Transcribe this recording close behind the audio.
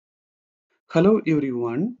Hello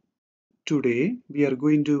everyone. Today we are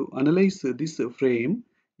going to analyze this frame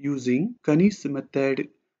using Kani's method.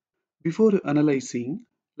 Before analyzing,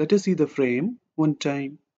 let us see the frame one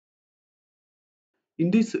time.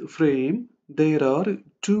 In this frame, there are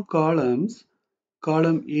two columns,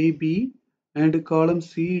 column AB and column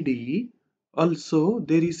CD. Also,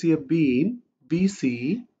 there is a beam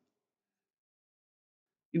BC.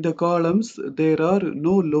 In the columns, there are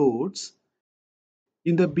no loads.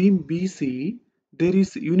 In the beam BC, there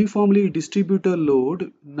is uniformly distributed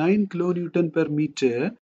load 9 kN per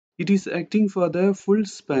meter. It is acting for the full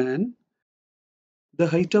span. The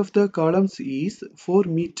height of the columns is 4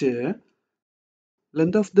 meter.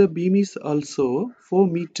 Length of the beam is also 4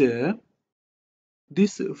 meter.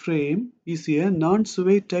 This frame is a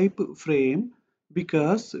non-sway type frame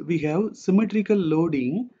because we have symmetrical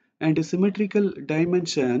loading and symmetrical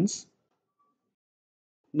dimensions.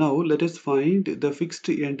 Now let us find the fixed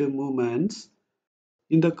end moments.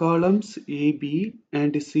 In the columns AB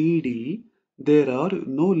and CD, there are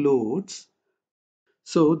no loads.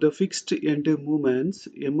 So the fixed end moments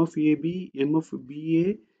M of AB, M of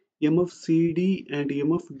BA, M of CD and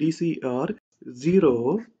M of DC are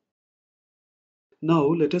 0. Now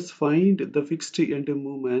let us find the fixed end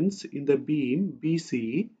moments in the beam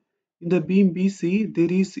BC. In the beam BC, there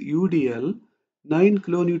is UDL 9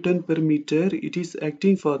 kN per meter. It is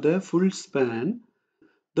acting for the full span.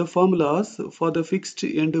 The formulas for the fixed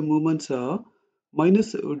end moments are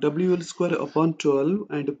minus WL square upon 12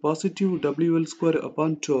 and positive WL square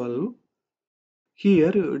upon 12.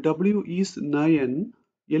 Here W is 9,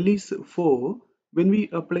 L is 4. When we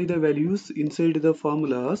apply the values inside the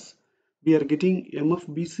formulas, we are getting M of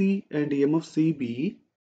BC and M of CB.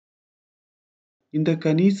 In the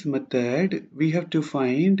Kani's method, we have to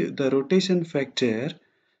find the rotation factor.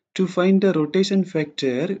 To find the rotation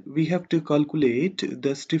factor, we have to calculate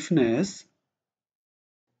the stiffness.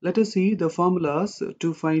 Let us see the formulas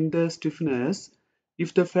to find the stiffness.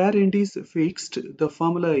 If the fair end is fixed, the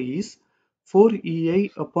formula is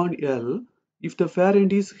 4EI upon L. If the fair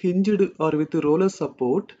end is hinged or with roller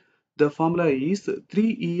support, the formula is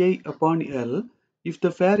 3EI upon L. If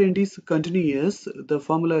the fair end is continuous, the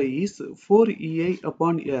formula is 4EI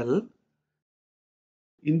upon L.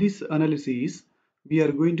 In this analysis, we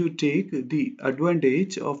are going to take the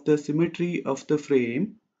advantage of the symmetry of the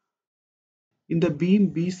frame. In the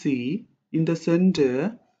beam BC, in the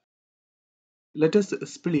center, let us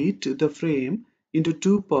split the frame into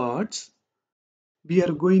two parts. We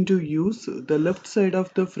are going to use the left side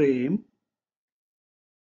of the frame.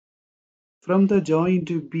 From the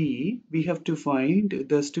joint B, we have to find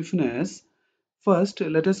the stiffness. First,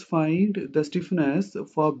 let us find the stiffness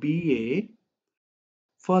for BA.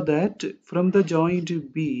 For that, from the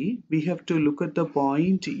joint B, we have to look at the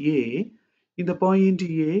point A. In the point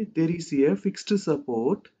A, there is a fixed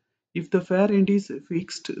support. If the fair end is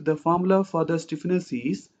fixed, the formula for the stiffness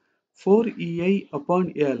is 4EI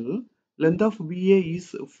upon L. Length of BA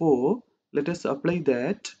is 4. Let us apply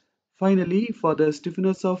that. Finally, for the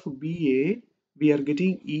stiffness of BA, we are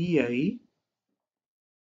getting EI.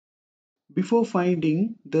 Before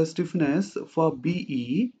finding the stiffness for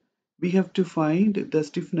BE, we have to find the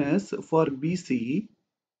stiffness for BC.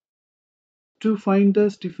 To find the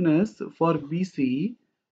stiffness for BC,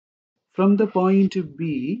 from the point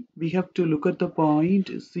B, we have to look at the point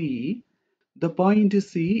C. The point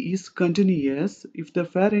C is continuous. If the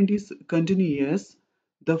fair end is continuous,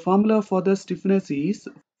 the formula for the stiffness is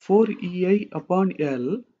 4EI upon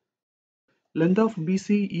L. Length of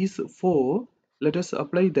BC is 4. Let us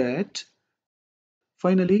apply that.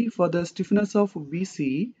 Finally, for the stiffness of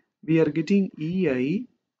BC, we are getting EI.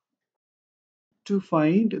 To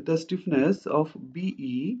find the stiffness of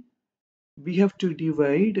BE, we have to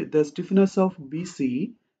divide the stiffness of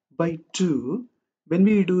BC by 2. When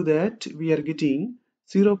we do that, we are getting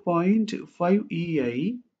 0.5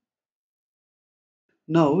 EI.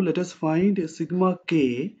 Now let us find sigma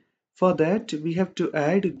k. For that, we have to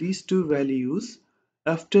add these two values.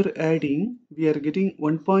 After adding, we are getting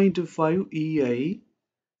 1.5 EI.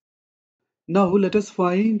 Now let us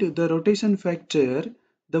find the rotation factor.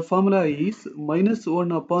 The formula is minus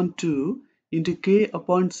 1 upon 2 into k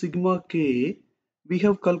upon sigma k. We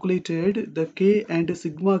have calculated the k and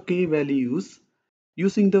sigma k values.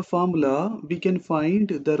 Using the formula, we can find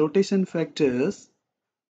the rotation factors.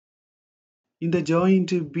 In the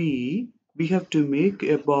joint B, we have to make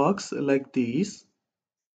a box like this.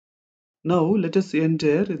 Now let us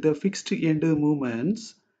enter the fixed end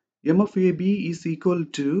moments. M of AB is equal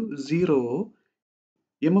to 0.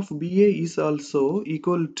 M of BA is also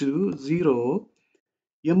equal to 0.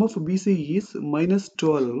 M of BC is minus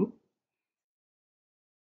 12.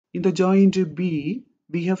 In the joint B,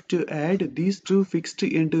 we have to add these two fixed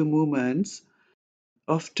end moments.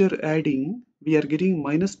 After adding, we are getting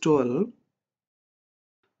minus 12.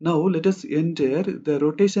 Now let us enter the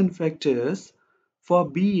rotation factors. For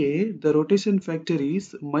BA, the rotation factor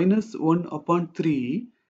is minus 1 upon 3,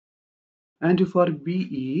 and for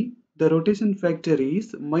BE, the rotation factor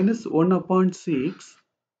is minus 1 upon 6.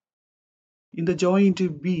 In the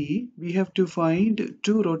joint B, we have to find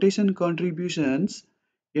two rotation contributions,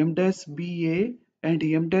 m dash BA and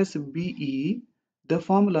m dash BE. The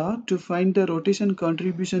formula to find the rotation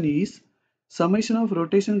contribution is summation of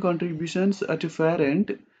rotation contributions at far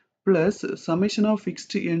end plus summation of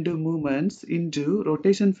fixed end moments into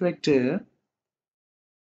rotation factor.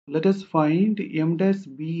 Let us find m dash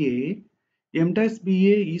BA. M dash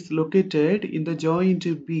BA is located in the joint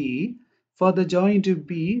B. For the joint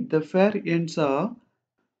B, the far ends are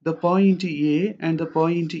the point A and the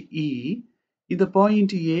point E. In the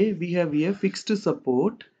point A, we have a fixed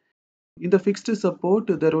support. In the fixed support,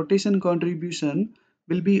 the rotation contribution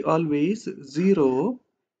will be always 0.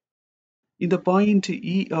 In the point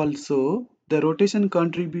E also, the rotation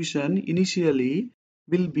contribution initially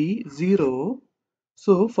will be 0.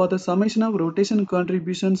 So, for the summation of rotation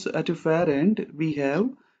contributions at far end, we have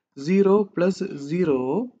 0 plus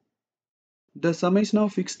 0. The summation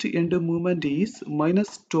of fixed end moment is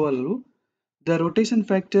minus 12. The rotation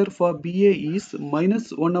factor for BA is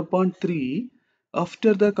minus 1 upon 3.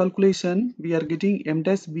 After the calculation, we are getting m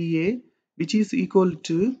dash BA, which is equal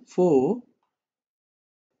to 4.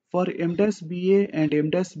 For m dash BA and m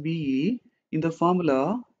dash BE, in the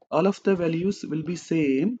formula, all of the values will be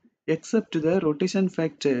same except the rotation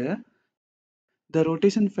factor. The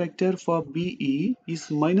rotation factor for BE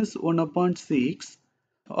is minus 1 upon 6.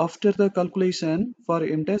 After the calculation for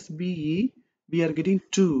m dash BE, we are getting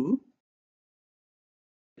 2.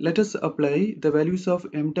 Let us apply the values of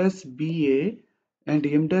m dash BA and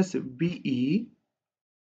m dash BE.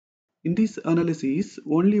 In this analysis,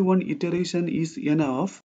 only one iteration is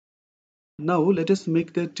enough. Now let us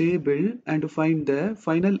make the table and find the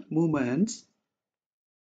final moments.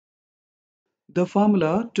 The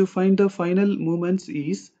formula to find the final moments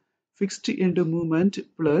is fixed end moment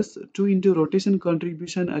plus 2 into rotation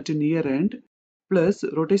contribution at near end plus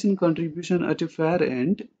rotation contribution at far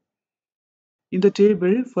end. In the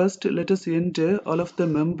table, first let us enter all of the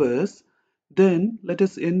members, then let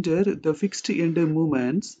us enter the fixed end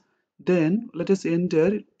moments, then let us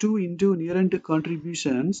enter 2 into near end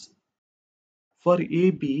contributions. For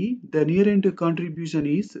AB, the near end contribution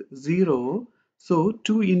is 0, so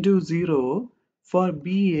 2 into 0. For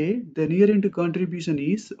BA, the near end contribution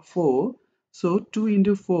is 4, so 2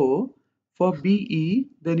 into 4. For BE,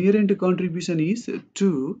 the near end contribution is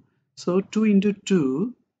 2, so 2 into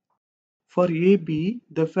 2. For AB,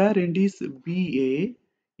 the far end is BA.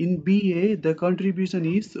 In BA, the contribution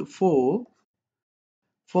is 4.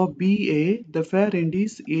 For BA, the far end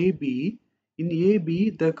is AB. In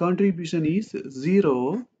AB, the contribution is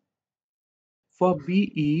 0. For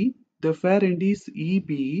BE, the far end is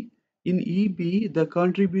EB. In EB, the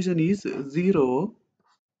contribution is 0.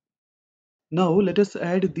 Now let us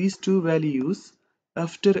add these two values.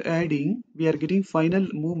 After adding, we are getting final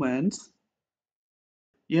moments.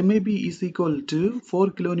 MAB is equal to 4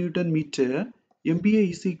 kN meter,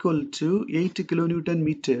 MBA is equal to 8 kN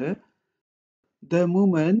meter. The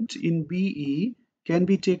moment in BE can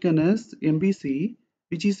be taken as MBC,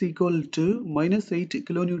 which is equal to minus 8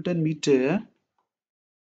 kN meter.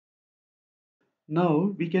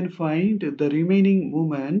 Now we can find the remaining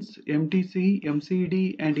moments MTC,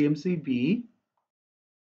 MCD and MCB.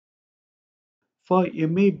 For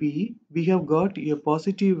MAB, we have got a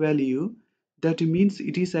positive value, that means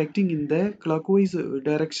it is acting in the clockwise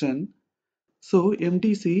direction. So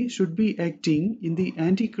MTC should be acting in the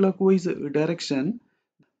anti-clockwise direction.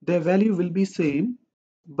 The value will be same,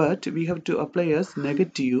 but we have to apply as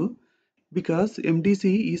negative because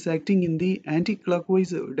MTC is acting in the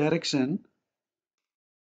anti-clockwise direction.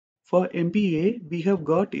 For MBA, we have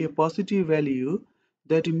got a positive value,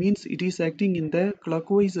 that means it is acting in the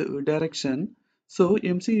clockwise direction. So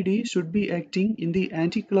MCD should be acting in the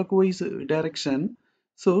anti-clockwise direction.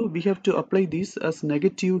 So we have to apply this as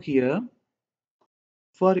negative here.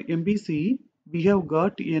 For MBC, we have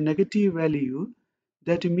got a negative value,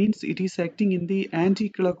 that means it is acting in the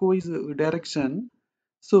anti-clockwise direction.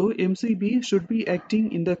 So MCB should be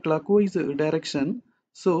acting in the clockwise direction.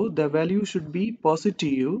 So the value should be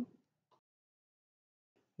positive.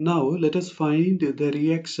 Now let us find the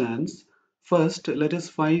reactions. First, let us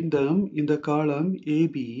find them in the column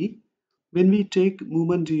AB. When we take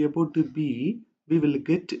moment about B, we will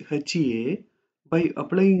get HA. By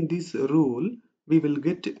applying this rule, we will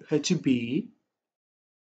get HB.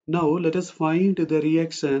 Now let us find the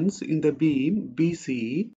reactions in the beam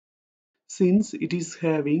BC. Since it is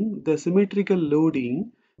having the symmetrical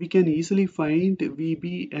loading, we can easily find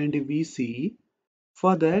VB and VC.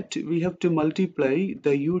 For that, we have to multiply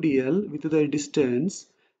the UDL with the distance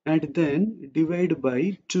and then divide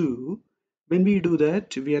by 2. When we do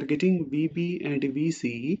that, we are getting VB and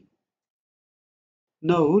VC.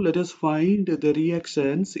 Now let us find the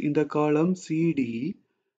reactions in the column CD.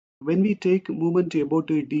 When we take moment about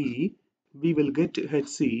D, we will get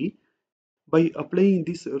HC. By applying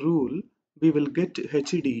this rule, we will get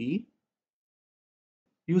HD.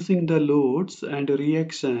 Using the loads and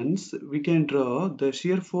reactions, we can draw the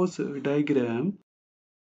shear force diagram.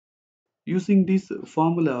 Using this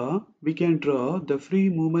formula, we can draw the free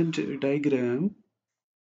movement diagram.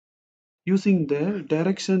 Using the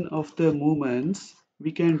direction of the movements,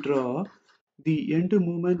 we can draw the end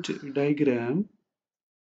movement diagram.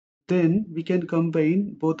 Then we can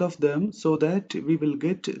combine both of them so that we will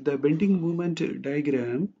get the bending moment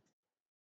diagram.